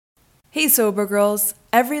Hey Sober Girls!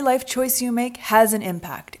 Every life choice you make has an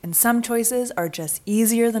impact, and some choices are just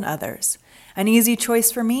easier than others. An easy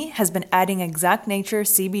choice for me has been adding Exact Nature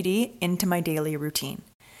CBD into my daily routine.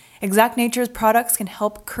 Exact Nature's products can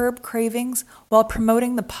help curb cravings while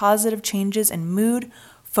promoting the positive changes in mood,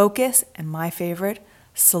 focus, and my favorite,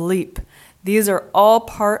 sleep. These are all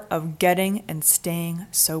part of getting and staying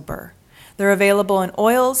sober. They're available in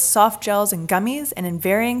oils, soft gels, and gummies, and in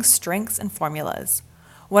varying strengths and formulas.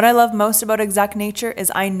 What I love most about Exact Nature is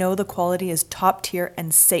I know the quality is top tier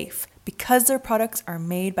and safe because their products are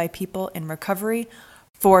made by people in recovery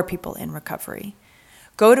for people in recovery.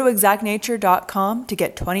 Go to exactnature.com to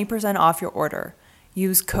get 20% off your order.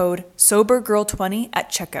 Use code SOBERGIRL20 at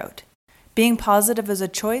checkout. Being positive is a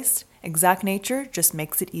choice. Exact Nature just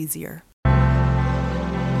makes it easier.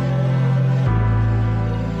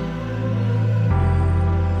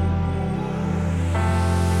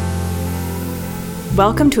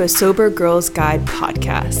 Welcome to a Sober Girls Guide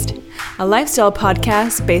podcast, a lifestyle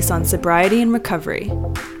podcast based on sobriety and recovery.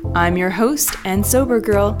 I'm your host and sober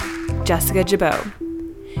girl, Jessica Jabot.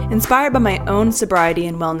 Inspired by my own sobriety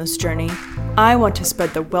and wellness journey, I want to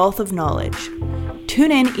spread the wealth of knowledge.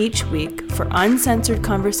 Tune in each week for uncensored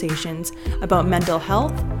conversations about mental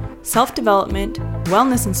health, self-development,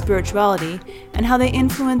 wellness and spirituality, and how they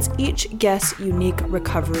influence each guest's unique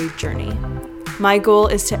recovery journey. My goal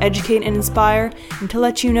is to educate and inspire and to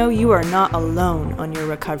let you know you are not alone on your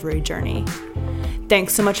recovery journey.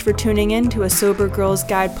 Thanks so much for tuning in to a Sober Girls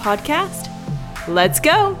Guide podcast. Let's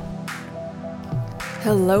go!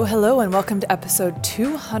 Hello, and welcome to episode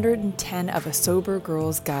 210 of a Sober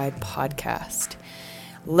Girls Guide podcast.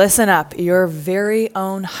 Listen up, your very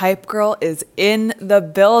own Hype Girl is in the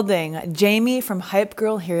building. Jaime from Hype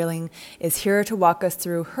Girl Healing is here to walk us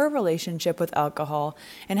through her relationship with alcohol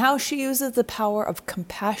and how she uses the power of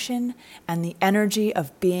compassion and the energy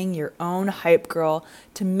of being your own Hype Girl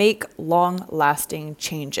to make long-lasting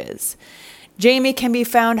changes. Jaime can be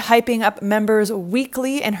found hyping up members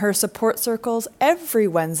weekly in her support circles every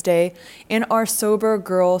Wednesday in our Sober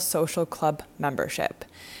Girl Social Club membership.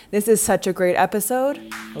 This is such a great episode.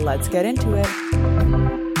 Let's get into it.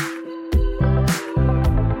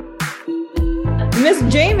 Miss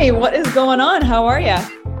Jaime, what is going on? How are you?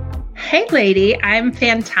 Hey, lady. I'm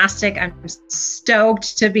fantastic. I'm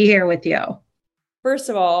stoked to be here with you. First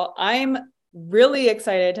of all, I'm really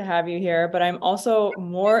excited to have you here, but I'm also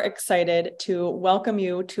more excited to welcome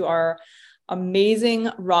you to our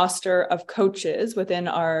amazing roster of coaches within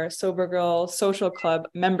our Sober Girl Social Club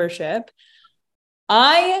membership.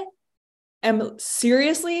 I am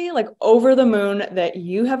seriously over the moon that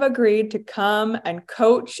you have agreed to come and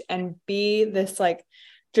coach and be this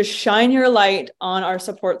just shine your light on our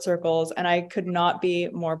support circles. And I could not be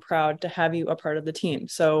more proud to have you a part of the team.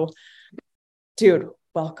 So, dude,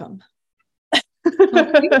 welcome.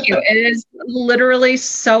 Well, thank you. It is literally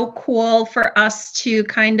so cool for us to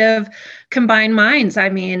kind of combine minds. I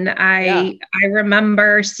mean, I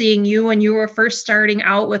remember seeing you when you were first starting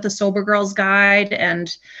out with the Sober Girls Guide,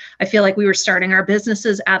 and I feel like we were starting our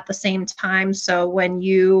businesses at the same time. So when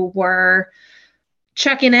you were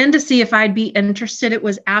checking in to see if I'd be interested, it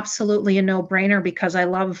was absolutely a no-brainer because I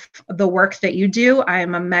love the work that you do. I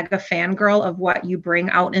am a mega fangirl of what you bring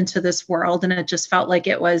out into this world, and it just felt like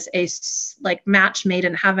it was a match made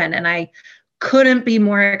in heaven, and I couldn't be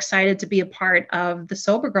more excited to be a part of the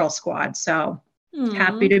Sober Girl Squad. So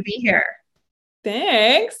happy to be here.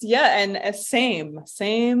 Thanks. Yeah. And same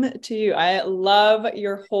to you. I love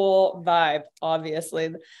your whole vibe,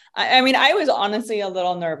 obviously. I mean, I was honestly a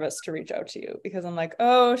little nervous to reach out to you because I'm like,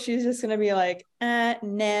 oh, she's just going to be like,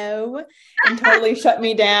 no, and totally shut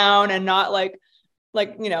me down and not I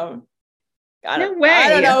don't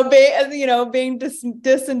know, being dis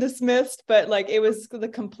and dismissed, but it was the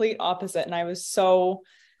complete opposite. And I was so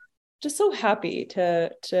happy to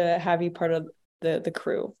have you part of the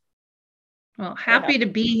crew. Well, happy to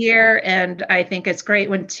be here. And I think it's great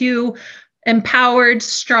when two empowered,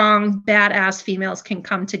 strong, badass females can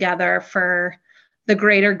come together for the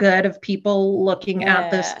greater good of people looking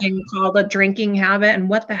at this thing called a drinking habit. And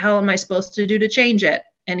what the hell am I supposed to do to change it?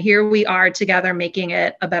 And here we are together making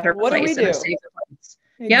it a better place and a safer place.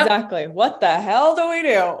 Exactly. Yep. What the hell do we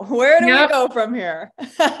do? Where do we go from here?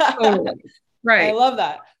 Totally. Right. I love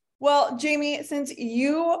that. Well, Jaime, since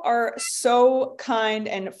you are so kind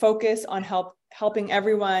and focused on helping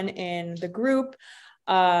everyone in the group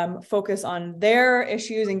focus on their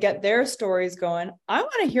issues and get their stories going, I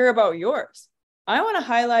want to hear about yours. I want to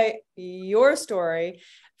highlight your story.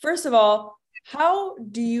 First of all, how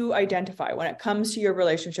do you identify when it comes to your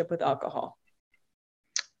relationship with alcohol?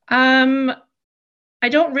 I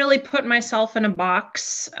don't really put myself in a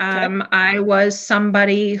box. Okay. I was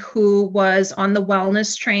somebody who was on the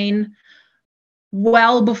wellness train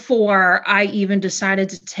well before I even decided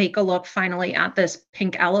to take a look finally at this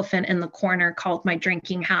pink elephant in the corner called my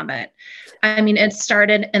drinking habit. I mean, it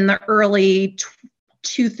started in the early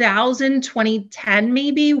 2000, 2010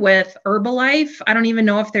 maybe with Herbalife. I don't even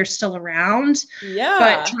know if they're still around, but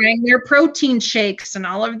Yeah. trying their protein shakes and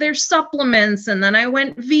all of their supplements. And then I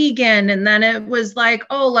went vegan. And then it was like,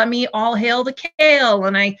 oh, let me all hail the kale.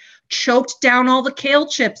 And I choked down all the kale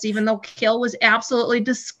chips, even though kale was absolutely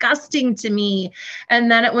disgusting to me. And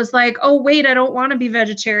then it was like, oh, wait, I don't want to be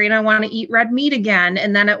vegetarian. I want to eat red meat again.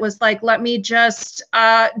 And then it was like, let me just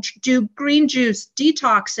do green juice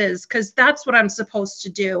detoxes because that's what I'm supposed to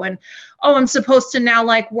do. And oh, I'm supposed to now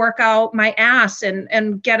like work out my ass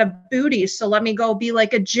and get a booty. So let me go be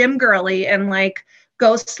like a gym girly and like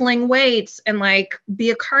go sling weights and like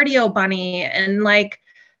be a cardio bunny. And like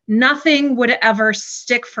nothing would ever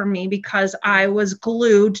stick for me because I was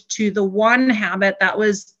glued to the one habit that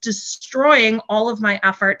was destroying all of my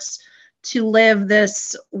efforts to live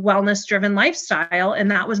this wellness driven lifestyle.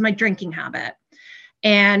 And that was my drinking habit.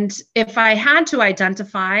 And if I had to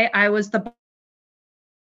identify, I was the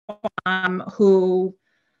who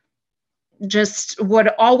just would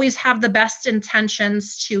always have the best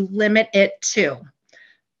intentions to limit it to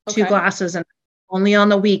two Okay. glasses and only on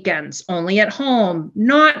the weekends, only at home,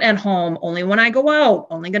 not at home, only when I go out,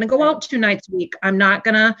 only going to go Right. out 2 nights a week. I'm not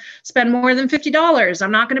going to spend more than $50.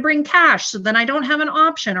 I'm not going to bring cash. So then I don't have an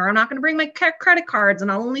option, or I'm not going to bring my credit cards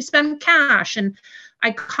and I'll only spend cash. And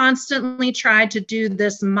I constantly tried to do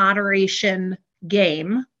this moderation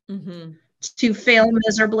game Mm-hmm. to fail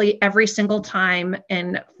miserably every single time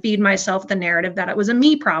and feed myself the narrative that it was a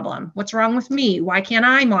me problem. What's wrong with me? Why can't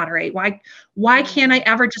I moderate? Why can't I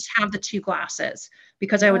ever just have the 2 glasses?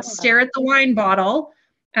 Because I Yeah. would stare at the wine bottle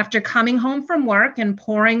after coming home from work and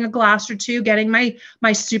pouring a glass or two, getting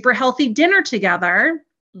my super healthy dinner together,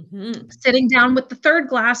 Mm-hmm. sitting down with the third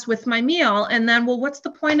glass with my meal. And then, well, what's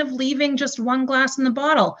the point of leaving just one glass in the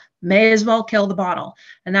bottle? May as well kill the bottle.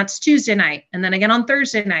 And that's Tuesday night. And then again on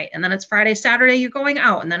Thursday night. And then it's Friday, Saturday, you're going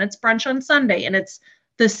out. And then it's brunch on Sunday. And it's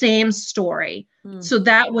the same story. Mm. So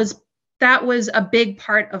that was a big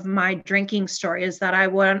part of my drinking story, is that I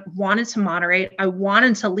wanted to moderate. I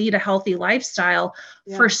wanted to lead a healthy lifestyle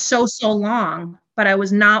for Yeah. so long, but I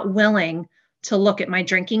was not willing to look at my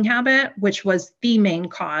drinking habit, which was the main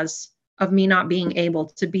cause of me not being able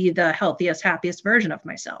to be the healthiest, happiest version of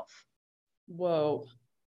myself. Whoa.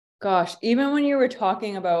 Gosh, even when you were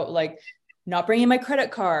talking about like not bringing my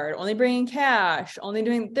credit card, only bringing cash, only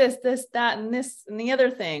doing this, that, and this, and the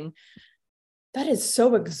other thing, that is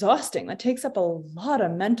so exhausting. That takes up a lot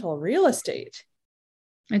of mental real estate.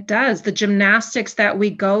 It does. The gymnastics that we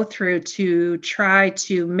go through to try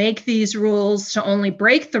to make these rules, to only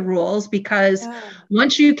break the rules, because Yeah.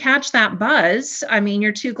 once you catch that buzz, I mean,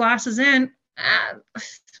 you're 2 glasses in,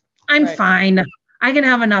 I'm Right. fine. I can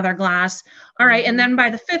have another glass. All right. And Mm-hmm. then by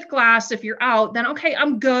the fifth glass, if you're out, then okay,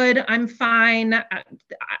 I'm good. I'm fine.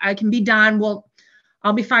 I can be done. Well,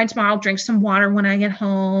 I'll be fine tomorrow. I'll drink some water when I get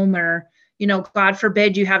home. Or, God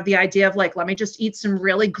forbid you have the idea of like, let me just eat some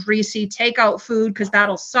really greasy takeout food because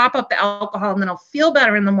that'll sop up the alcohol and then I'll feel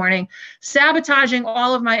better in the morning, sabotaging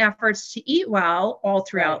all of my efforts to eat well all Right.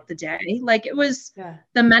 throughout the day. Like it was Yeah.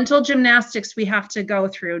 the mental gymnastics we have to go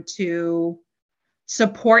through to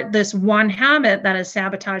support this one habit that is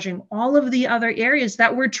sabotaging all of the other areas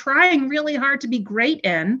that we're trying really hard to be great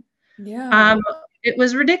in. Yeah. Um, it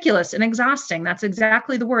was ridiculous and exhausting. That's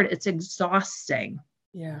exactly the word. It's exhausting.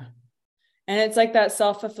 Yeah. And it's like that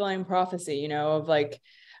self-fulfilling prophecy, of like,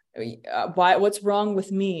 what's wrong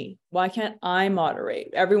with me? Why can't I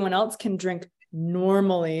moderate? Everyone else can drink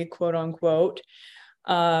normally, quote unquote.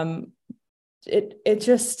 It's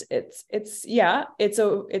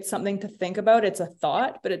something to think about. It's a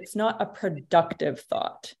thought, but it's not a productive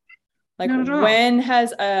thought. Like Not at all.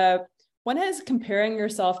 when has comparing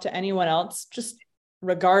yourself to anyone else, just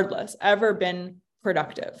regardless, ever been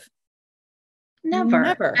productive? Never.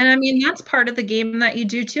 Never. And I mean, that's part of the game that you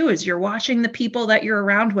do too, is you're watching the people that you're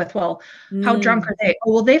around with. Well, how drunk Mm, are they?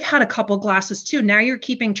 Oh, well, they've had a couple glasses too. Now you're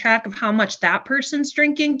keeping track of how much that person's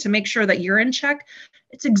drinking to make sure that you're in check.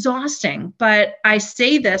 It's exhausting. But I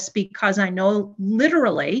say this because I know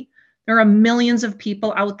literally there are millions of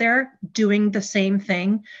people out there doing the same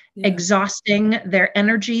thing, yeah. exhausting their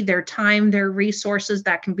energy, their time, their resources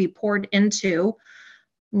that can be poured into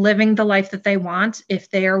living the life that they want if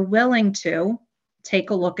they are willing to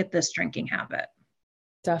take a look at this drinking habit.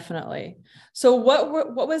 Definitely. So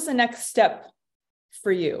what was the next step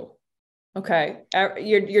for you? Okay.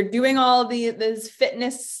 You're doing all this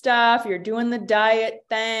fitness stuff. You're doing the diet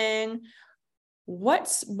thing.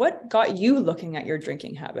 What got you looking at your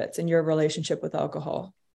drinking habits and your relationship with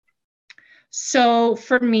alcohol? So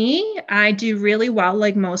for me, I do really well,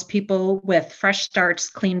 like most people, with fresh starts,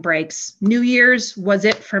 clean breaks. New Year's was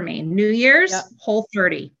it for me. New Year's, Yep. Whole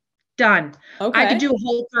 30, done. I could Okay. do a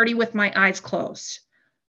Whole 30 with my eyes closed.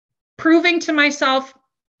 Proving to myself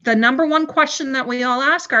the number one question that we all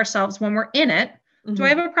ask ourselves when we're in it. Do I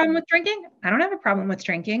have a problem with drinking? I don't have a problem with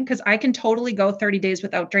drinking because I can totally go 30 days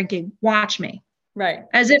without drinking. Watch me. Right.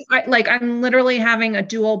 As if I'm literally having a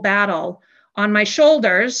dual battle on my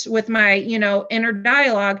shoulders with my, inner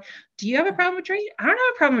dialogue. Do you have a problem with drinking? I don't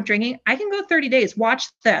have a problem with drinking. I can go 30 days. Watch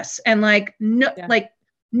this. And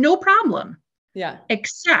no problem. Yeah.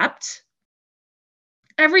 Except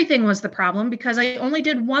everything was the problem because I only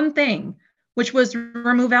did one thing, which was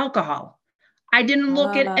remove alcohol. I didn't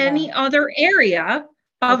look at any other area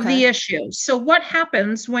of the issue. So what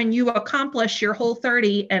happens when you accomplish your Whole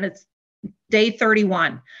 30 and it's day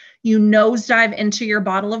 31? You nosedive into your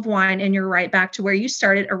bottle of wine and you're right back to where you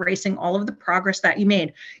started, erasing all of the progress that you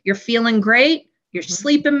made. You're feeling great. You're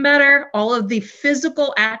sleeping better. All of the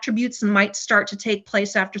physical attributes might start to take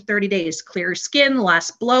place after 30 days. Clearer skin,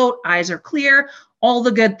 less bloat, eyes are clear, all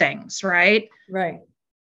the good things, right? Right.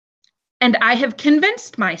 And I have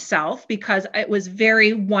convinced myself, because it was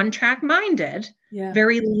very one-track minded,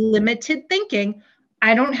 very limited thinking,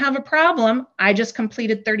 I don't have a problem. I just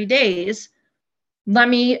completed 30 days. Let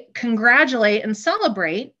me congratulate and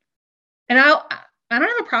celebrate. And I don't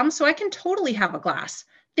have a problem, so I can totally have a glass,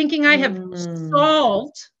 thinking I have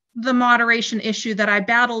solved the moderation issue that I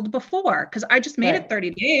battled before, because I just made it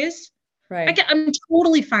 30 days. Right. I'm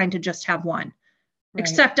totally fine to just have one.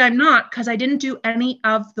 Except I'm not, because I didn't do any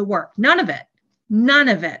of the work. None of it.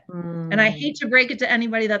 And I hate to break it to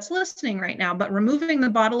anybody that's listening right now, but removing the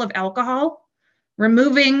bottle of alcohol,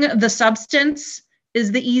 removing the substance is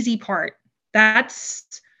the easy part.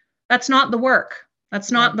 That's not the work. That's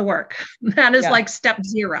not the work. That is like step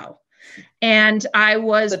 0. And I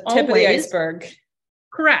was the tip of the iceberg.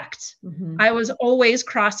 Correct. I was always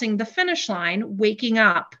crossing the finish line, waking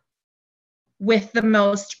up with the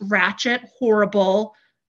most ratchet, horrible,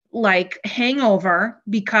 hangover,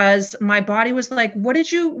 because my body was like, we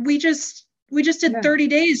just did 30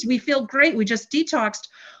 days. We feel great. We just detoxed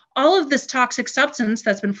all of this toxic substance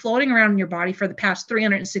that's been floating around in your body for the past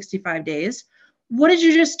 365 days. What did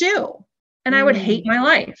you just do? And I would hate my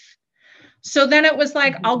life. So then it was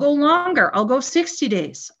like, I'll go longer. I'll go 60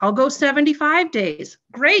 days. I'll go 75 days.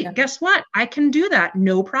 Great. Yeah. Guess what? I can do that.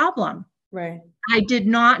 No problem. Right. I did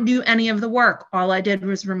not do any of the work. All I did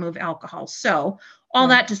was remove alcohol. So all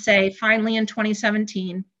that to say, finally in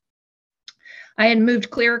 2017, I had moved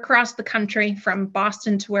clear across the country from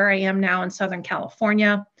Boston to where I am now in Southern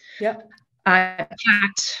California. Yep. I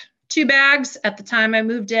packed 2 bags at the time I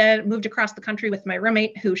moved across the country with my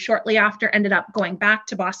roommate, who shortly after ended up going back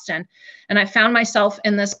to Boston. And I found myself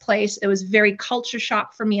in this place. It was very culture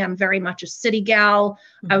shock for me. I'm very much a city gal.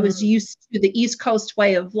 I was used to the East Coast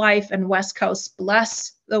way of life, and West Coast,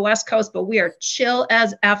 bless the West Coast, but we are chill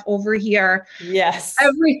as F over here. Yes.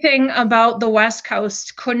 Everything about the West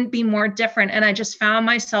Coast couldn't be more different. And I just found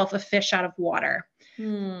myself a fish out of water.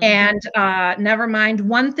 And never mind,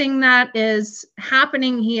 one thing that is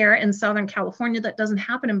happening here in Southern California that doesn't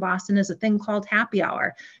happen in Boston is a thing called happy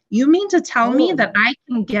hour. You mean to tell me that I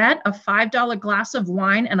can get a $5 glass of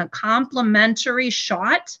wine and a complimentary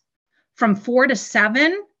shot from 4 to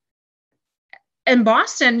 7? In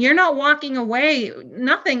Boston, you're not walking away.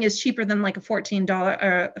 Nothing is cheaper than like a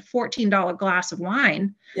 $14 glass of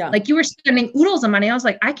wine. Yeah. Like, you were spending oodles of money. I was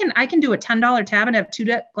like, I can do a $10 tab and have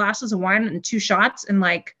 2 glasses of wine and 2 shots and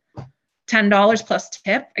like $10 plus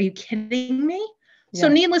tip. Are you kidding me? Yeah. So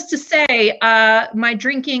needless to say, my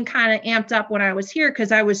drinking kind of amped up when I was here,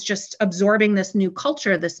 because I was just absorbing this new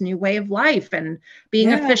culture, this new way of life, and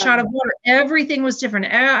being a fish out of water. Everything was different.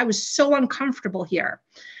 I was so uncomfortable here.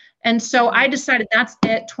 And so I decided that's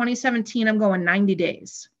it. 2017, I'm going 90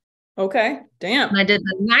 days. Okay. Damn. And I did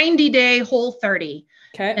the 90-day Whole 30.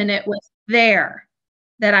 Okay. And it was there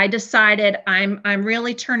that I decided I'm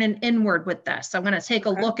really turning inward with this. I'm going to take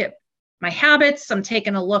a look at my habits. I'm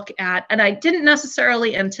taking a look at, and I didn't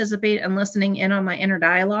necessarily anticipate and listening in on my inner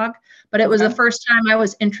dialogue, but it was the first time I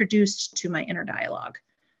was introduced to my inner dialogue.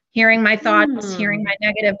 Hearing my thoughts, hearing my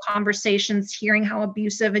negative conversations, hearing how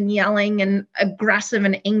abusive and yelling and aggressive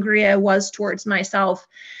and angry I was towards myself.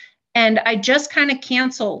 And I just kind of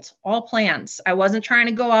canceled all plans. I wasn't trying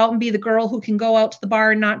to go out and be the girl who can go out to the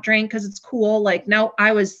bar and not drink because it's cool. Like, no,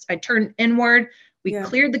 I turned inward, We Yeah.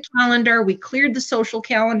 cleared the calendar, we cleared the social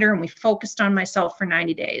calendar, and we focused on myself for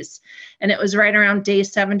 90 days. And it was right around day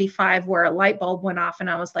 75 where a light bulb went off and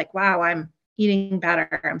I was like, wow, I'm eating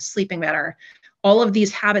better, I'm sleeping better. All of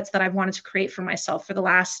these habits that I've wanted to create for myself for the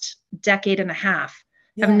last decade and a half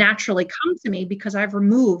have naturally come to me because I've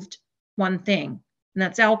removed one thing, and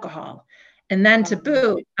that's alcohol. And then to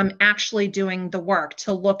boot, I'm actually doing the work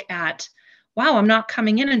to look at, wow, I'm not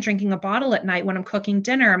coming in and drinking a bottle at night when I'm cooking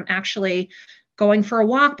dinner. I'm actually going for a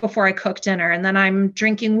walk before I cook dinner. And then I'm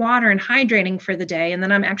drinking water and hydrating for the day. And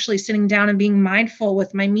then I'm actually sitting down and being mindful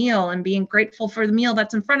with my meal and being grateful for the meal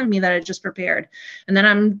that's in front of me that I just prepared. And then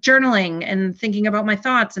I'm journaling and thinking about my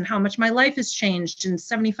thoughts and how much my life has changed in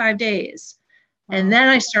 75 days. And then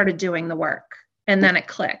I started doing the work, and then it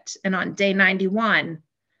clicked. And on day 91,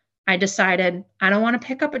 I decided I don't want to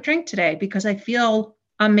pick up a drink today because I feel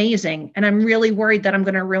amazing. And I'm really worried that I'm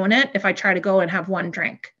going to ruin it if I try to go and have one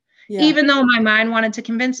drink. Yeah. Even though my mind wanted to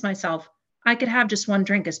convince myself I could have just one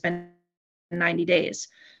drink. It's been 90 days.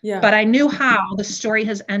 Yeah. But I knew how the story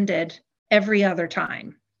has ended every other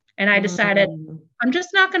time. And I decided I'm just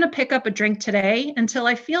not going to pick up a drink today until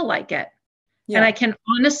I feel like it. Yeah. And I can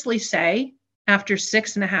honestly say, after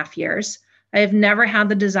 6.5 years, I have never had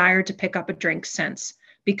the desire to pick up a drink since,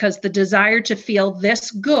 because the desire to feel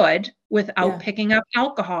this good without picking up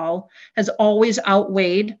alcohol has always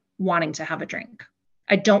outweighed wanting to have a drink.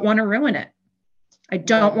 I don't want to ruin it. I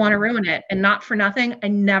don't want to ruin it. And not for nothing, I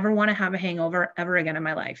never want to have a hangover ever again in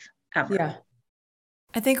my life, ever. Yeah.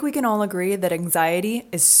 I think we can all agree that anxiety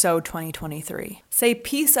is so 2023. Say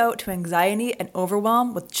peace out to anxiety and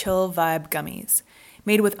overwhelm with Chill Vibe gummies.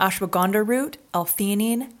 Made with ashwagandha root,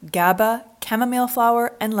 L-theanine, GABA, chamomile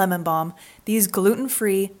flower, and lemon balm, these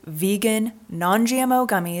gluten-free, vegan, non-GMO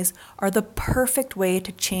gummies are the perfect way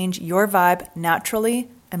to change your vibe naturally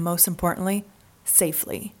and, most importantly,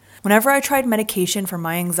 safely. Whenever I tried medication for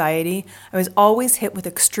my anxiety, I was always hit with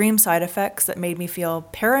extreme side effects that made me feel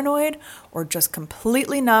paranoid or just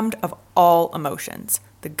completely numbed of all emotions,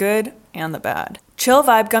 the good and the bad. Chill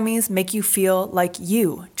Vibe gummies make you feel like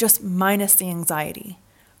you, just minus the anxiety.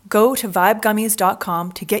 Go to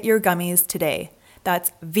vibegummies.com to get your gummies today.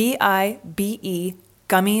 That's VIBE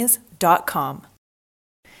gummies.com.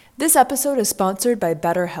 This episode is sponsored by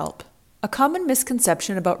BetterHelp. A common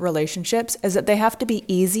misconception about relationships is that they have to be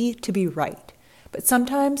easy to be right. But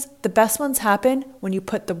sometimes the best ones happen when you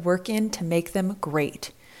put the work in to make them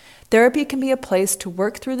great. Therapy can be a place to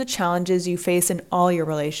work through the challenges you face in all your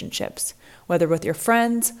relationships, whether with your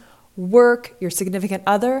friends, work, your significant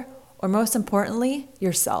other, or most importantly,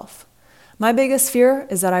 yourself. My biggest fear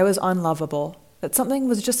is that I was unlovable, that something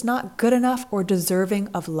was just not good enough or deserving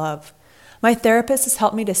of love. My therapist has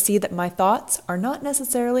helped me to see that my thoughts are not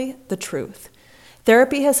necessarily the truth.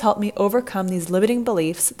 Therapy has helped me overcome these limiting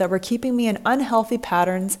beliefs that were keeping me in unhealthy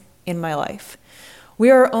patterns in my life. We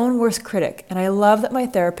are our own worst critic, and I love that my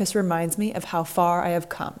therapist reminds me of how far I have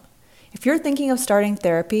come. If you're thinking of starting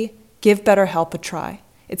therapy, give BetterHelp a try.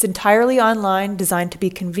 It's entirely online, designed to be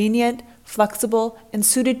convenient, flexible, and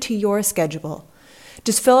suited to your schedule.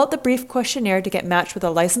 Just fill out the brief questionnaire to get matched with a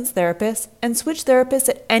licensed therapist and switch therapists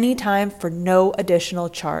at any time for no additional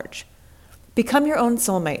charge. Become your own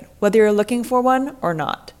soulmate, whether you're looking for one or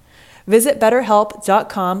not. Visit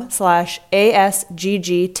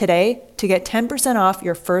betterhelp.com/ASGG today to get 10% off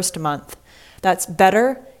your first month. That's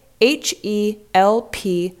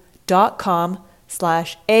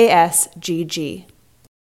betterhelp.com/ASGG.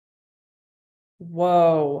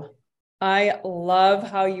 Whoa. I love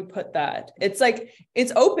how you put that. It's like,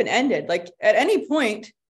 it's open-ended. Like at any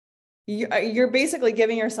point, you're basically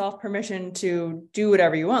giving yourself permission to do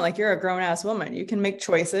whatever you want. Like you're a grown-ass woman. You can make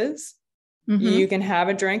choices. Mm-hmm. You can have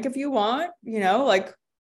a drink if you want,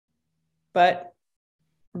 but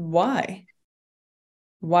why?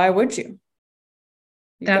 Why would you?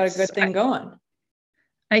 You got a good thing going.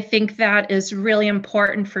 I think that is really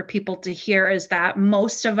important for people to hear, is that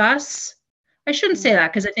most of us, I shouldn't say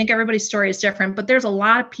that because I think everybody's story is different, but there's a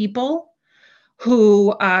lot of people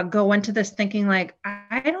who go into this thinking like,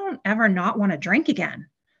 I don't ever not want to drink again.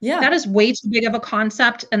 Yeah. That is way too big of a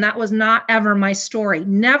concept. And that was not ever my story.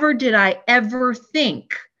 Never did I ever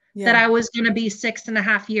think that I was going to be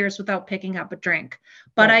 6.5 years without picking up a drink.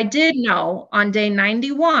 But I did know on day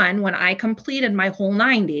 91, when I completed my whole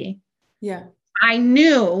 90, I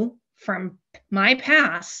knew from my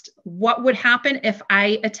past what would happen if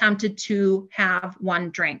I attempted to have one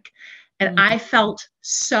drink. And I felt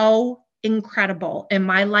so incredible, and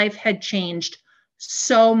my life had changed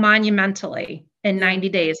so monumentally in 90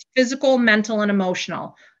 days, physical, mental, and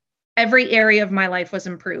emotional. Every area of my life was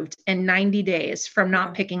improved in 90 days from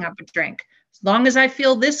not picking up a drink. As long as I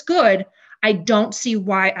feel this good, I don't see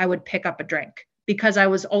why I would pick up a drink, because I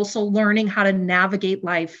was also learning how to navigate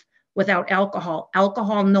life without alcohol.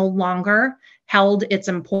 Alcohol no longer held its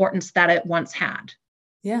importance that it once had.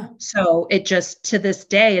 Yeah. So it just, to this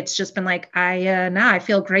day, it's just been like, I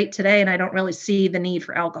feel great today and I don't really see the need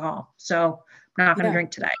for alcohol. So I'm not going to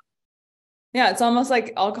drink today. Yeah. It's almost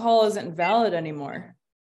like alcohol isn't valid anymore.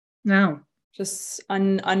 No. Just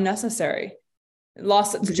unnecessary. It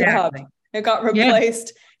lost its job. It got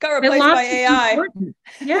replaced. Got replaced by AI.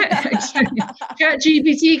 Yeah.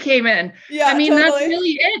 ChatGPT came in. Yeah, I mean, totally. that's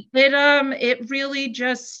really it. It really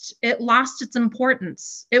just, it lost its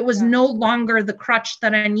importance. It was no longer the crutch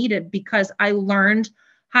that I needed, because I learned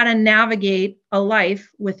how to navigate a life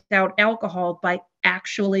without alcohol by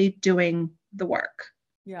actually doing the work.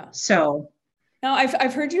 Yeah. So now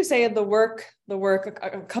I've heard you say the work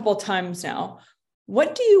a couple of times now.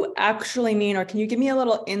 What do you actually mean, or can you give me a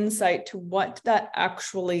little insight to what that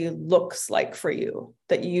actually looks like for you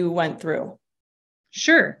that you went through?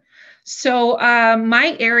 Sure. So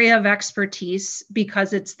my area of expertise,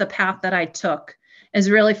 because it's the path that I took, is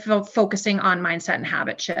really focusing on mindset and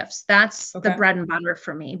habit shifts. That's the bread and butter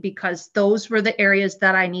for me, because those were the areas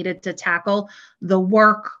that I needed to tackle, the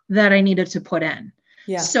work that I needed to put in.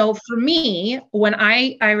 Yeah. So for me, when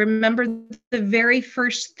I remember the very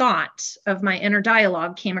first thought of my inner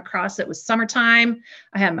dialogue came across, it was summertime.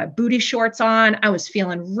 I had my booty shorts on. I was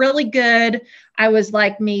feeling really good. I was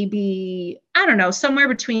like, maybe, I don't know, somewhere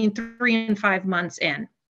between 3 and 5 months in.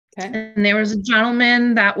 Okay. And there was a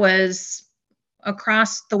gentleman that was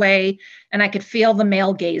across the way, and I could feel the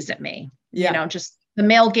male gaze at me, just the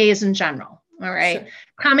male gaze in general. All right. Sure.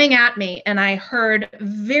 Coming at me. And I heard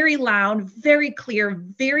very loud, very clear,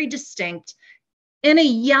 very distinct, in a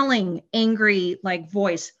yelling, angry,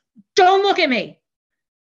 voice, "Don't look at me."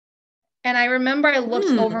 And I remember I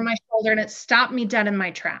looked over my shoulder and it stopped me dead in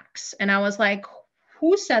my tracks. And I was like,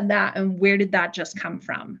 who said that? And where did that just come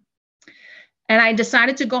from? And I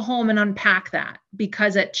decided to go home and unpack that,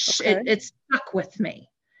 because it stuck with me.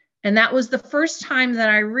 And that was the first time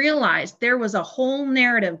that I realized there was a whole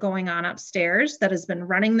narrative going on upstairs that has been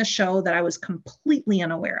running the show that I was completely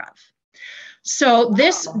unaware of. So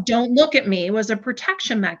this "don't look at me" was a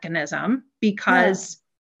protection mechanism, because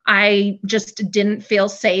I just didn't feel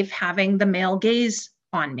safe having the male gaze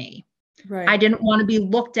on me. Right. I didn't want to be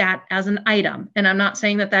looked at as an item. And I'm not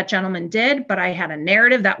saying that gentleman did, but I had a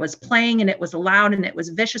narrative that was playing, and it was loud, and it was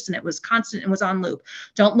vicious, and it was constant, and was on loop.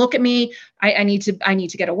 "Don't look at me. I need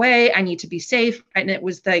to get away. I need to be safe." And it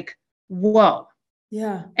was like, whoa.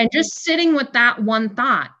 Yeah. And just sitting with that one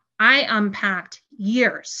thought, I unpacked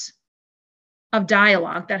years of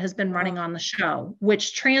dialogue that has been running on the show,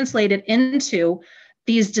 which translated into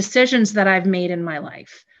these decisions that I've made in my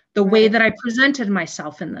life. The way that I presented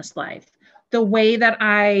myself in this life, the way that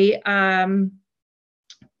I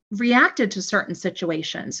reacted to certain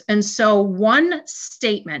situations. And so one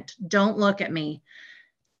statement, "don't look at me,"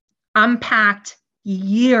 unpacked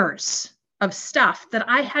years of stuff that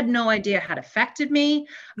I had no idea had affected me.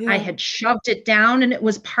 Yeah. I had shoved it down, and it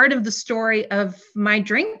was part of the story of my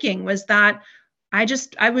drinking, was that I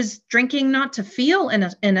was drinking not to feel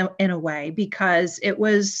in a way, because it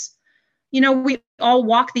was, we all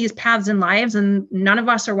walk these paths in lives, and none of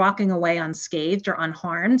us are walking away unscathed or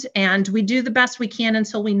unharmed. And we do the best we can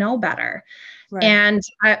until we know better. Right. And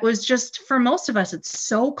it was just, for most of us, it's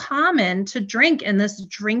so common to drink in this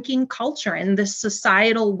drinking culture, and this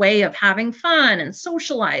societal way of having fun and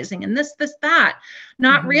socializing and this, that,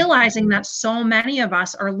 not realizing that so many of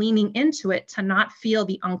us are leaning into it to not feel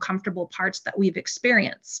the uncomfortable parts that we've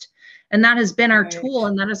experienced. And that has been our tool,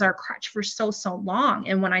 and that is our crutch for so long.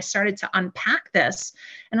 And when I started to unpack this,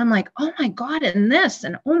 and I'm like, oh my God, and this,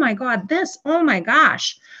 and oh my God, this, oh my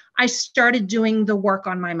gosh, I started doing the work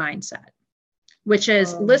on my mindset, which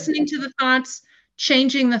is listening to the thoughts,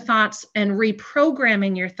 changing the thoughts, and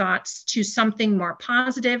reprogramming your thoughts to something more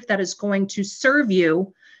positive that is going to serve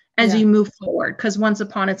you as you move forward. Because once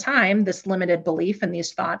upon a time, this limited belief and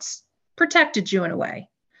these thoughts protected you in a way.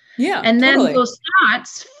 Yeah. And then those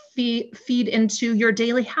thoughts feed into your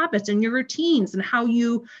daily habits and your routines and how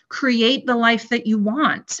you create the life that you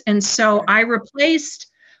want. And so I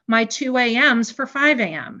replaced my 2 a.m.s for 5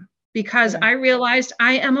 a.m. because I realized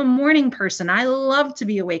I am a morning person. I love to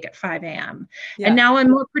be awake at 5 a.m. And now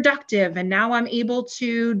I'm more productive. And now I'm able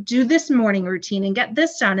to do this morning routine and get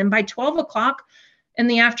this done. And by 12 o'clock in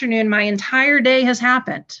the afternoon, my entire day has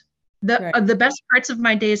happened. The best parts of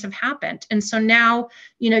my days have happened. And so now,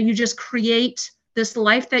 you just create this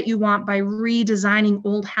life that you want by redesigning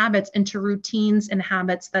old habits into routines and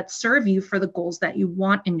habits that serve you for the goals that you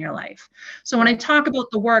want in your life. So when I talk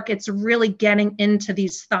about the work, it's really getting into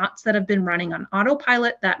these thoughts that have been running on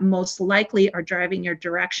autopilot that most likely are driving your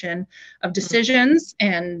direction of decisions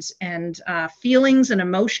and feelings and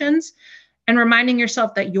emotions, and reminding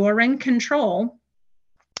yourself that you're in control,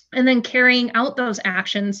 and then carrying out those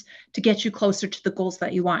actions to get you closer to the goals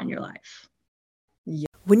that you want in your life.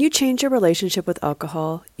 When you change your relationship with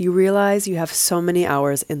alcohol, you realize you have so many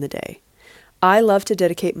hours in the day. I love to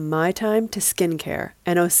dedicate my time to skincare,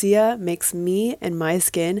 and Osea makes me and my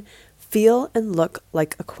skin feel and look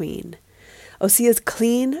like a queen. Osea's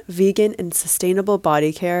clean, vegan, and sustainable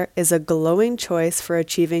body care is a glowing choice for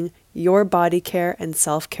achieving your body care and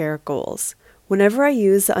self-care goals. Whenever I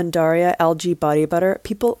use the Undaria algae body butter,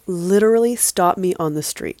 people literally stop me on the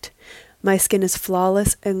street. My skin is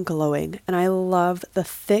flawless and glowing, and I love the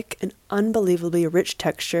thick and unbelievably rich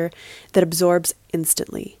texture that absorbs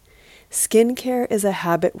instantly. Skincare is a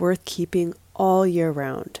habit worth keeping all year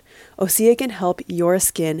round. Osea can help your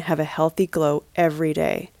skin have a healthy glow every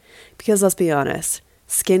day. Because let's be honest,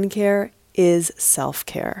 skincare is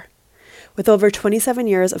self-care. With over 27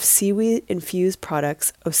 years of seaweed-infused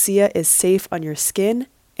products, Osea is safe on your skin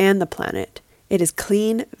and the planet. It is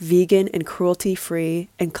clean, vegan, and cruelty-free,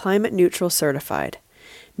 and climate-neutral certified.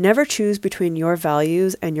 Never choose between your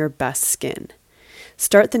values and your best skin.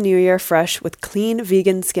 Start the new year fresh with clean,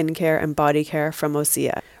 vegan skincare and body care from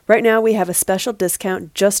Osea. Right now, we have a special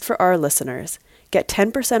discount just for our listeners. Get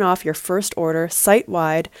 10% off your first order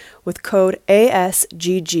site-wide with code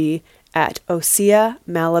ASGG at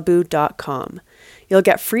oseamalibu.com. You'll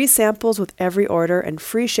get free samples with every order and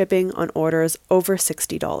free shipping on orders over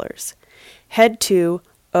 $60. Head to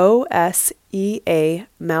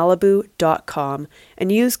oseamalibu.com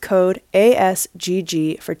and use code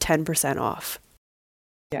ASGG for 10% off.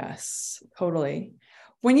 Yes, totally.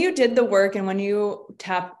 When you did the work and when you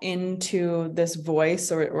tap into this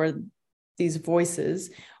voice or these voices,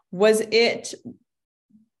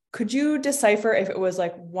 could you decipher if it was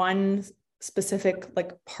like one specific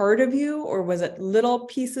like part of you, or was it little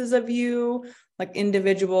pieces of you, like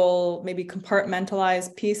individual, maybe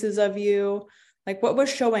compartmentalized pieces of you? Like what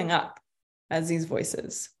was showing up as these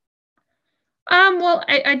voices? Well,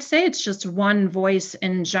 I'd say it's just one voice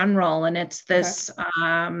in general, and it's this,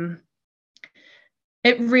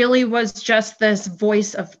 it really was just this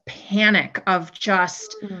voice of panic, of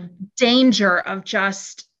just danger, of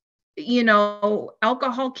just,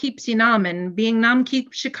 alcohol keeps you numb, and being numb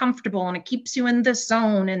keeps you comfortable, and it keeps you in this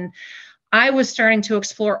zone. And I was starting to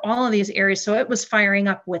explore all of these areas. So it was firing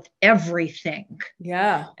up with everything.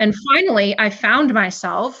 Yeah. And finally, I found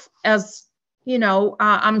myself, as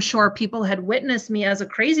I'm sure people had witnessed me as a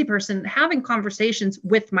crazy person, having conversations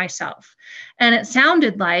with myself. And it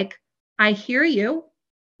sounded like, I hear you.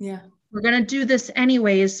 Yeah. We're going to do this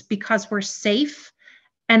anyways because we're safe.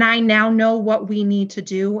 And I now know what we need to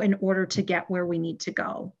do in order to get where we need to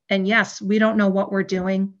go. And yes, we don't know what we're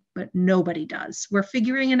doing, but nobody does. We're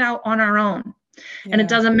figuring it out on our own. Yeah. And it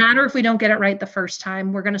doesn't matter if we don't get it right the first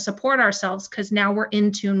time. We're going to support ourselves because now we're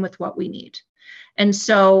in tune with what we need. And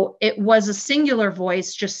so it was a singular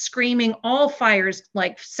voice just screaming, all fires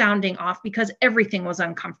like sounding off, because everything was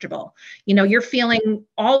uncomfortable. You're feeling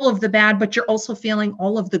all of the bad, but you're also feeling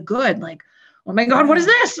all of the good. Like, oh my God, what is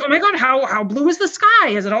this? Oh my God, how blue is the sky?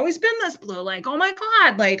 Has it always been this blue? Like, oh my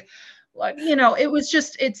God, like, it was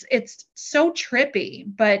just, it's so trippy,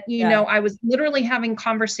 but I was literally having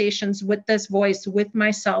conversations with this voice, with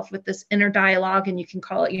myself, with this inner dialogue, and you can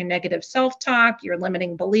call it your negative self-talk, your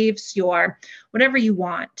limiting beliefs, your whatever you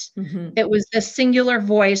want. Mm-hmm. It was this singular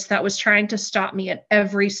voice that was trying to stop me at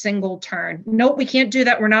every single turn. Nope, we can't do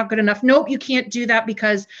that. We're not good enough. Nope, you can't do that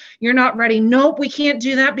because you're not ready. Nope, we can't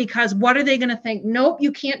do that because what are they going to think? Nope,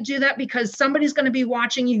 you can't do that because somebody's going to be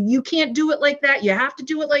watching you. You can't do it like that. You have to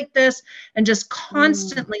do it like this. And just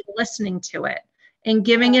constantly listening to it and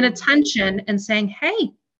giving it attention and saying, hey,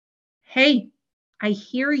 I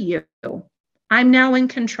hear you. I'm now in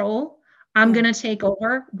control. I'm going to take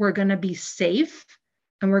over. We're going to be safe.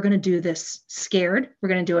 And we're going to do this scared. We're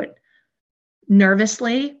going to do it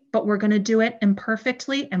nervously, but we're going to do it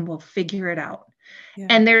imperfectly, and we'll figure it out. Yeah.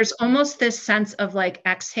 And there's almost this sense of like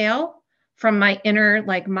exhale from my inner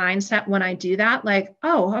like mindset when I do that, like,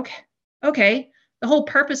 oh, okay. The whole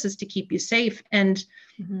purpose is to keep you safe. And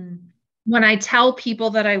when I tell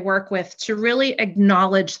people that I work with to really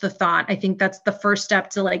acknowledge the thought, I think that's the first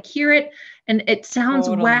step, to like hear it. And it sounds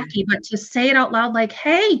wacky, but to say it out loud, like,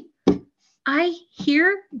 hey, I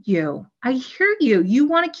hear you. I hear you. You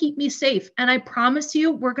want to keep me safe. And I promise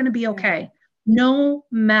you, we're going to be okay. No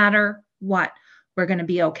matter what. We're going to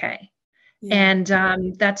be okay. Yeah.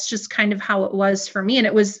 And that's just kind of how it was for me. And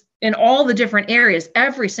it was in all the different areas.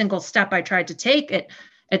 Every single step I tried to take,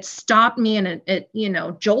 it stopped me and it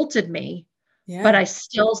jolted me. Yeah. But I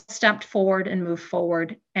still stepped forward and moved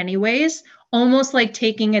forward anyways, almost like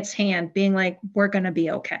taking its hand, being like, we're going to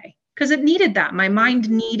be okay. Because it needed that. My mind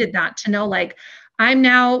needed that to know, like, I'm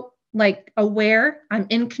now like aware, I'm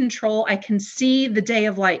in control. I can see the day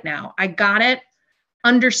of light now. I got it.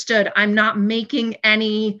 Understood. I'm not making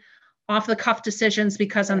any off the cuff decisions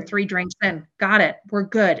because I'm 3 drinks in. Got it. We're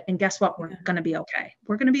good. And guess what? We're going to be okay.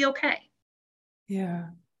 We're going to be okay. Yeah.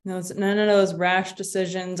 No, none of those rash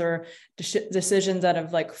decisions or decisions out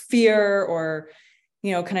of like fear or,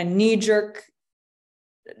 kind of knee-jerk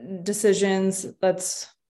decisions.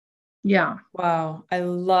 Yeah. Wow. I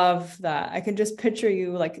love that. I can just picture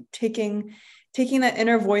you like taking that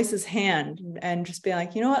inner voice's hand and just being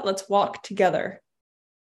like, you know what, let's walk together.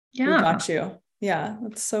 Yeah. We got you. Yeah.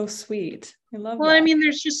 That's so sweet. I love that. Well, I mean,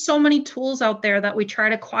 there's just so many tools out there that we try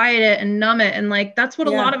to quiet it and numb it. And like, that's what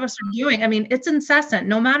a lot of us are doing. I mean, it's incessant,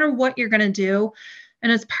 no matter what you're going to do.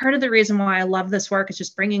 And it's part of the reason why I love this work is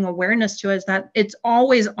just bringing awareness to it, is that it's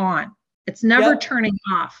always on. It's never turning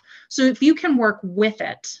off. So if you can work with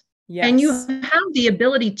it and you have the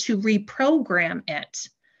ability to reprogram it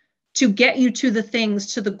to get you to the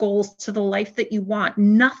things, to the goals, to the life that you want,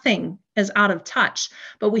 nothing is out of touch,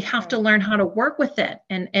 but we have to learn how to work with it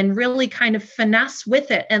and really kind of finesse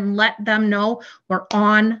with it and let them know we're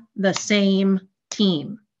on the same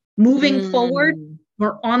team. Moving forward,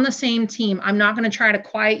 we're on the same team. I'm not going to try to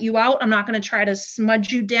quiet you out. I'm not going to try to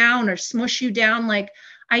smudge you down or smush you down. Like,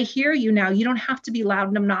 I hear you now. You don't have to be loud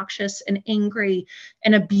and obnoxious and angry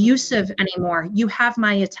and abusive anymore. You have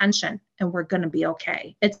my attention and we're going to be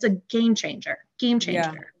okay. It's a game changer.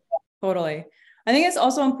 Yeah, totally. I think it's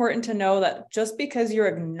also important to know that just because you're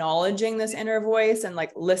acknowledging this inner voice and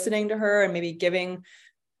like listening to her and maybe giving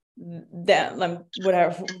them,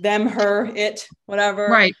 whatever, them, her, it,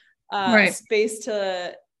 whatever, space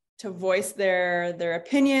to voice their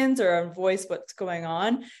opinions or voice what's going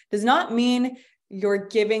on, does not mean you're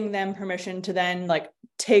giving them permission to then like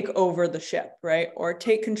take over the ship, right? Or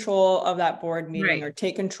take control of that board meeting or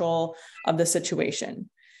take control of the situation.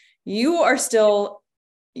 You are still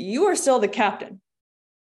the captain,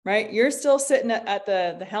 right? You're still sitting at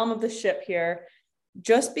the helm of the ship here.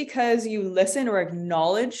 Just because you listen or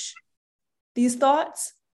acknowledge these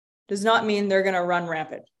thoughts does not mean they're going to run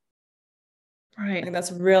rampant. Right. I think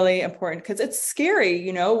that's really important because it's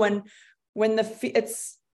scary, when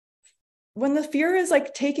the fear is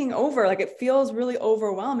like taking over, like it feels really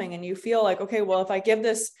overwhelming and you feel like, okay, well, if I give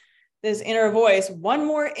this inner voice one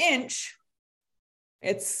more inch,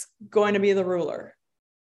 it's going to be the ruler.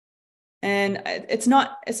 And it's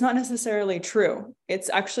not necessarily true. It's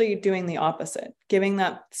actually doing the opposite, giving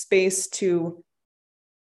that space to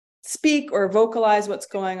speak or vocalize what's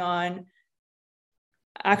going on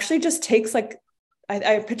actually just takes like,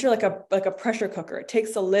 I picture like a pressure cooker. It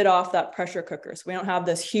takes the lid off that pressure cooker. So we don't have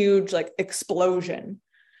this huge like explosion.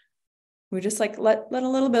 We just like let a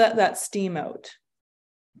little bit of that steam out.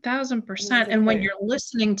 1000%. And when you're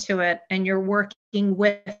listening to it and you're working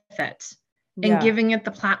with it and giving it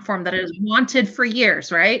the platform that it has wanted for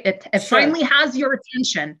years, right? It finally has your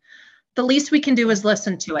attention. The least we can do is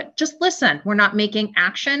listen to it. Just listen. We're not making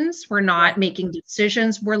actions. We're not making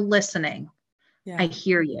decisions. We're listening. I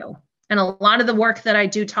hear you. And a lot of the work that I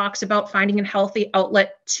do talks about finding a healthy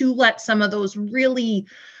outlet to let some of those really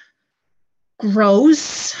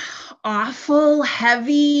gross, awful,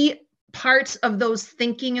 heavy parts of those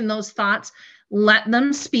thinking and those thoughts, let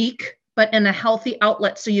them speak, but in a healthy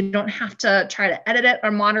outlet. So you don't have to try to edit it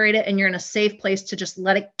or moderate it. And you're in a safe place to just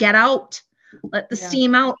let it get out, let the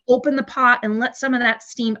steam out, open the pot and let some of that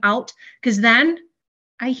steam out. Because then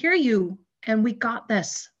I hear you and we got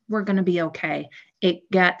this. We're going to be okay.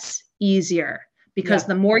 It gets easier because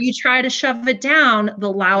the more you try to shove it down,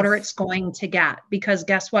 the louder it's going to get. Because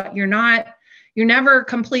guess what? You're never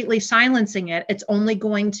completely silencing it. It's only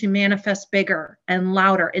going to manifest bigger and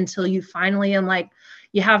louder until you finally am like,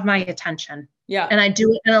 you have my attention. Yeah. And I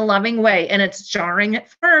do it in a loving way. And it's jarring at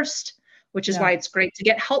first, which is why it's great to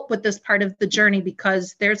get help with this part of the journey,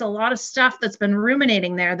 because there's a lot of stuff that's been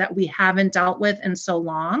ruminating there that we haven't dealt with in so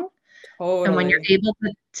long. Totally. And when you're able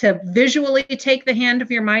to visually take the hand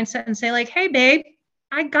of your mindset and say like, hey, babe,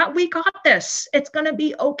 we got this. It's going to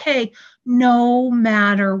be okay. No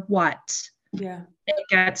matter what. Yeah. It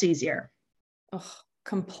gets easier. Oh,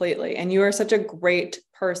 completely. And you are such a great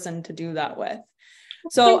person to do that with.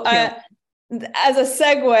 So as a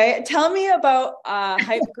segue, tell me about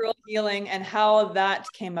Hype Girl Healing and how that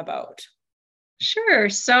came about. Sure.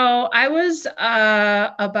 So I was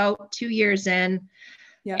about 2 years in.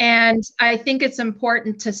 Yeah. And I think it's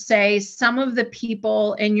important to say some of the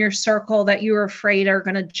people in your circle that you're afraid are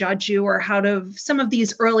going to judge you, or how to some of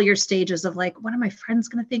these earlier stages of like, what are my friends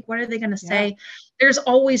going to think? What are they going to say? There's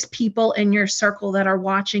always people in your circle that are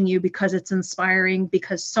watching you because it's inspiring,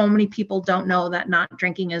 because so many people don't know that not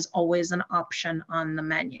drinking is always an option on the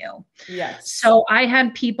menu. Yes. So I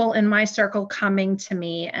had people in my circle coming to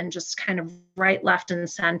me and just kind of right, left, and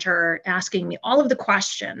center asking me all of the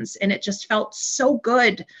questions. And it just felt so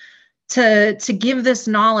good to give this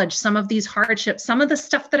knowledge, some of these hardships, some of the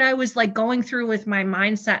stuff that I was like going through with my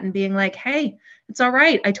mindset, and being like, hey, it's all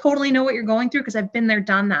right. I totally know what you're going through because I've been there,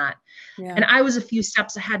 done that. Yeah. And I was a few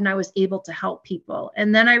steps ahead, and I was able to help people.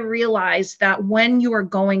 And then I realized that when you are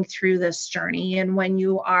going through this journey, and when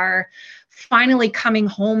you are finally coming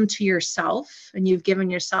home to yourself, and you've given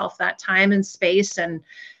yourself that time and space, and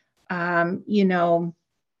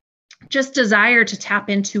just desire to tap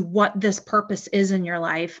into what this purpose is in your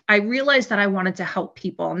life, I realized that I wanted to help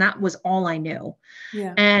people, and that was all I knew.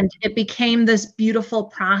 Yeah. And it became this beautiful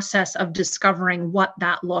process of discovering what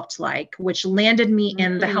that looked like, which landed me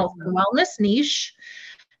in the health and wellness niche.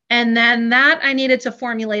 And then that I needed to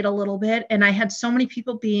formulate a little bit. And I had so many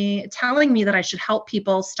people telling me that I should help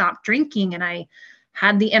people stop drinking. And I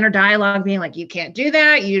had the inner dialogue being like, you can't do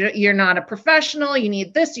that. You're not a professional. You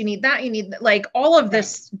need this, you need that, you need like all of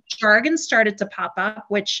this jargon started to pop up,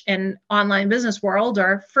 which in online business world,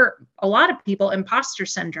 or for a lot of people, imposter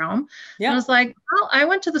syndrome. Yeah. And I was like, well, I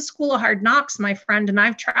went to the school of hard knocks, my friend, and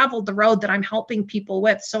I've traveled the road that I'm helping people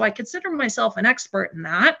with. So I consider myself an expert in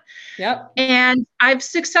that. Yep. And I've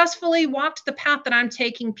successfully walked the path that I'm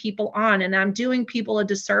taking people on, and I'm doing people a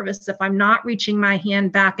disservice if I'm not reaching my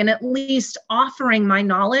hand back and at least offering my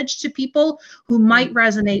knowledge to people who might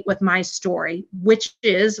resonate with my story, which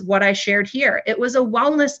is what I shared here. It was a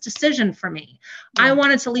wellness decision for me. Yeah. I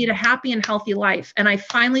wanted to lead a happy and healthy life. And I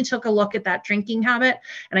finally took a look at that drinking habit,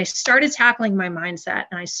 and I started tackling my mindset,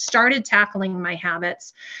 and I started tackling my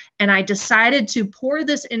habits, and I decided to pour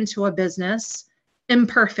this into a business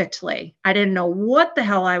imperfectly. I didn't know what the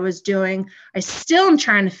hell I was doing. I still am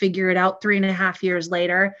trying to figure it out 3.5 years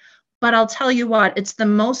later. But I'll tell you what, it's the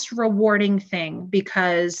most rewarding thing,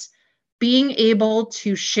 because being able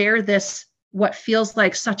to share this, what feels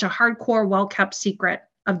like such a hardcore, well-kept secret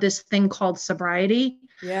of this thing called sobriety,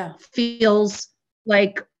 feels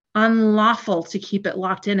like unlawful to keep it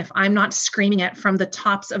locked in if I'm not screaming it from the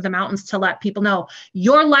tops of the mountains to let people know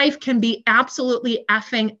your life can be absolutely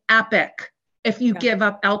effing epic if you give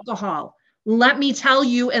up alcohol. Let me tell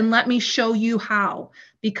you, and let me show you how,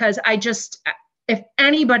 because if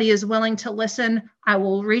anybody is willing to listen, I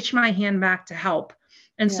will reach my hand back to help.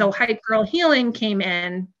 And so Hype Girl Healing came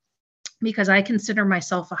in because I consider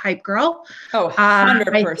myself a hype girl. Oh,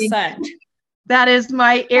 100%. That is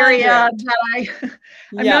my area 100.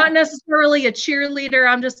 That I'm not necessarily a cheerleader.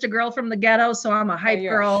 I'm just a girl from the ghetto. So I'm a hype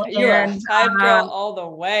girl. You're a hype girl all the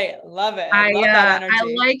way. Love it. I love that energy.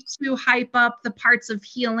 I like to hype up the parts of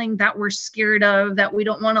healing that we're scared of, that we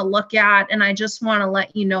don't want to look at. And I just want to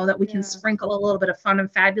let you know that we can sprinkle a little bit of fun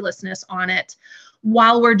and fabulousness on it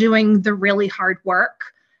while we're doing the really hard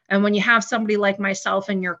work. And when you have somebody like myself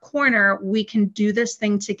in your corner, we can do this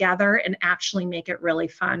thing together and actually make it really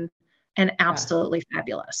fun and absolutely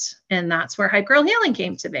fabulous. And that's where Hype Girl Healing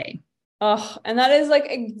came to be. Oh, and that is like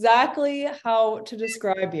exactly how to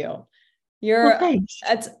describe you.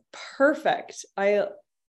 That's perfect. I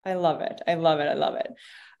love it. I love it. I love it.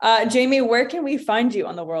 Jaime, where can we find you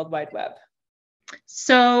on the World Wide Web?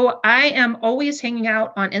 So I am always hanging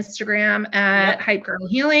out on Instagram at Hype Girl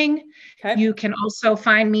Healing. Okay. You can also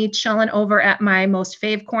find me chilling over at my most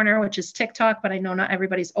fave corner, which is TikTok, but I know not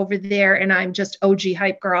everybody's over there, and I'm just OG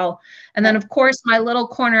Hype Girl. And then of course, my little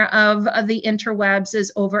corner of the interwebs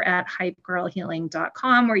is over at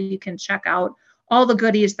hypegirlhealing.com, where you can check out all the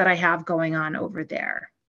goodies that I have going on over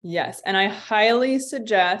there. Yes. And I highly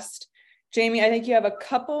suggest, Jaime, I think you have a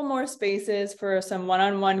couple more spaces for some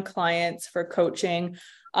one-on-one clients for coaching.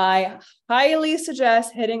 I highly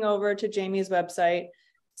suggest heading over to Jaime's website,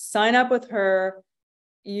 sign up with her.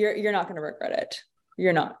 You're not going to regret it.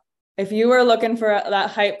 You're not. If you are looking for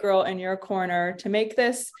that hype girl in your corner to make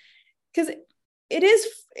this, because it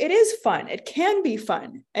is fun. It can be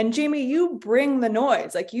fun. And Jaime, you bring the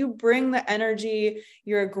noise, like you bring the energy.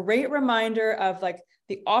 You're a great reminder of like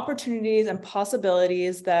the opportunities and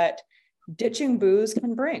possibilities that ditching booze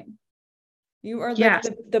can bring. You are like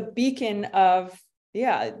the beacon of,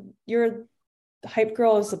 your hype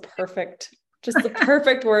girl is the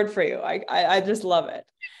perfect word for you. I just love it.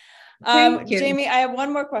 Thank you. Jaime, I have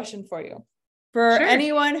one more question for you. For Sure.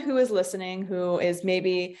 anyone who is listening, who is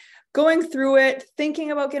maybe going through it,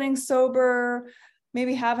 thinking about getting sober,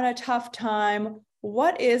 maybe having a tough time,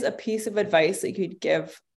 what is a piece of advice that you could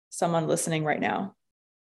give someone listening right now?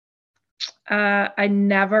 I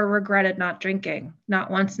never regretted not drinking.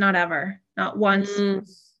 Not once, not ever. Not once,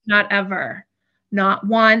 not ever. Not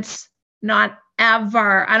once, not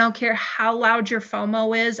ever. I don't care how loud your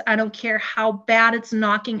FOMO is. I don't care how bad it's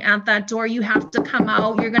knocking at that door. You have to come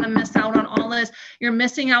out. You're going to miss out on all this. You're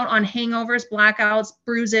missing out on hangovers, blackouts,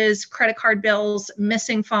 bruises, credit card bills,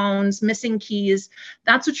 missing phones, missing keys.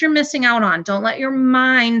 That's what you're missing out on. Don't let your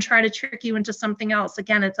mind try to trick you into something else.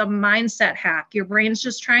 Again, it's a mindset hack. Your brain's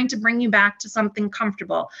just trying to bring you back to something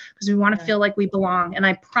comfortable because we want to feel like we belong. And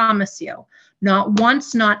I promise you, not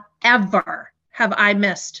once, not ever have I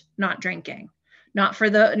missed not drinking. Not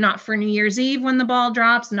for New Year's Eve when the ball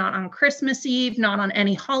drops, not on Christmas Eve, not on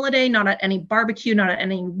any holiday, not at any barbecue, not at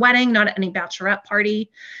any wedding, not at any bachelorette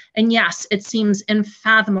party. And yes, it seems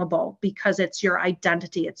unfathomable because it's your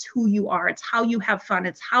identity. It's who you are. It's how you have fun.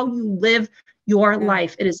 It's how you live your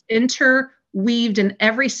life. It is interweaved in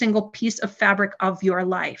every single piece of fabric of your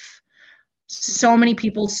life. So many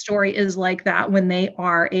people's story is like that when they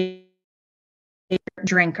are a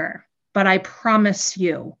drinker. But I promise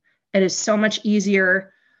you, it is so much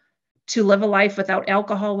easier to live a life without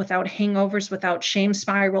alcohol, without hangovers, without shame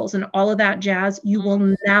spirals and all of that jazz. You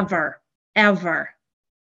will never, ever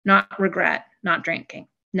not regret not drinking.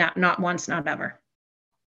 Not once, not ever.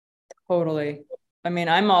 Totally. I mean,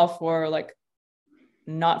 I'm all for like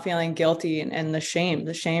not feeling guilty and the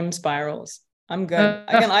shame spirals. I'm good.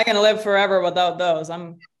 I can live forever without those.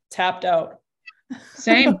 I'm tapped out.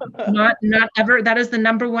 Same. Not ever. That is the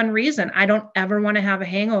number one reason I don't ever want to have a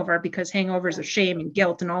hangover, because hangovers are shame and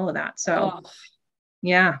guilt and all of that. So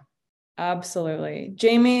yeah. Absolutely.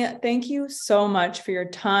 Jaime, thank you so much for your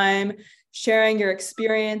time, sharing your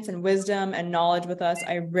experience and wisdom and knowledge with us.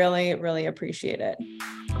 I really, really appreciate it.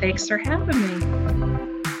 Thanks for having me.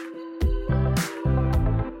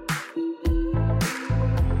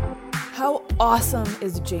 How awesome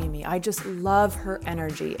is Jaime? I just love her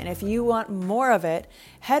energy. And if you want more of it,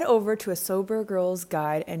 head over to A Sober Girl's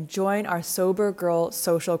Guide and join our Sober Girl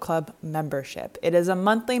Social Club membership. It is a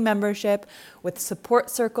monthly membership with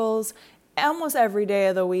support circles almost every day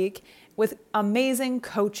of the week with amazing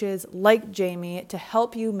coaches like Jaime to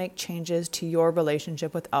help you make changes to your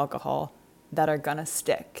relationship with alcohol that are gonna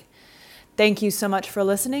stick. Thank you so much for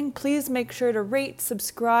listening. Please make sure to rate,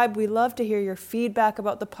 subscribe. We love to hear your feedback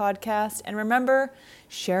about the podcast. And remember,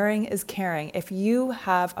 sharing is caring. If you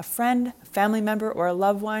have a friend, a family member, or a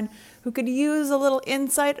loved one who could use a little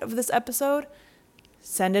insight of this episode,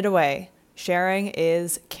 send it away. Sharing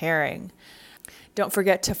is caring. Don't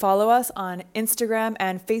forget to follow us on Instagram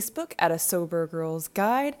and Facebook at A Sober Girl's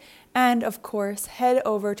Guide. And of course, head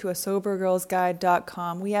over to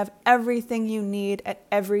asobergirlsguide.com. We have everything you need at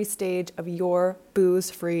every stage of your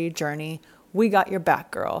booze-free journey. We got your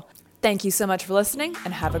back, girl. Thank you so much for listening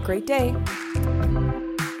and have a great day.